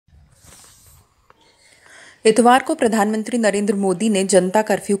इतवार को प्रधानमंत्री नरेंद्र मोदी ने जनता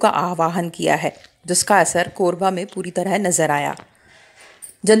कर्फ्यू का आह्वान किया है, जिसका असर कोरबा में पूरी तरह नजर आया।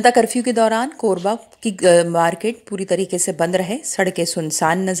 जनता कर्फ्यू के दौरान कोरबा की मार्केट पूरी तरीके से बंद रहे, सड़कें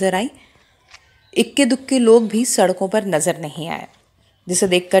सुनसान नजर आई। इक्के दुक्के लोग भी सड़कों पर नजर नहीं आए, जिसे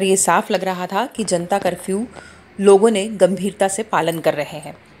देखकर ये साफ लग रहा था कि जनता कर्फ्यू लोगों ने गंभीरता से पालन कर रहे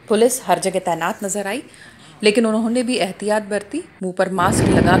हैं। पुलिस हर जगह तैनात नजर आई, लेकिन उन्होंने भी एहतियात बरती। मुंह पर मास्क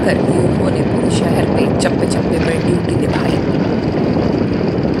लगाकर उन्होंने पूरे शहर पे चप्पे चप्पे पर ड्यूटी निभाई।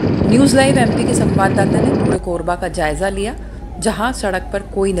 न्यूज़ लाइव एमपी के संवाददाता ने पूरे कोरबा का जायजा लिया, जहां सड़क पर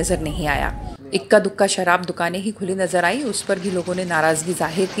कोई नजर नहीं आया। इक्का दुक्का शराब दुकानें ही खुली नजर आई, उस पर भी लोगों ने नाराजगी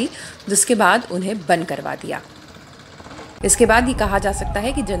जाहिर की, जिसके बाद उन्हें बंद करवा दिया। इसके बाद ही कहा जा सकता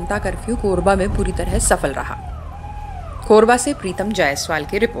है कि जनता कर्फ्यू कोरबा में पूरी तरह सफल रहा। कोरबा से प्रीतम जायसवाल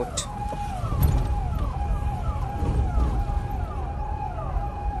की रिपोर्ट।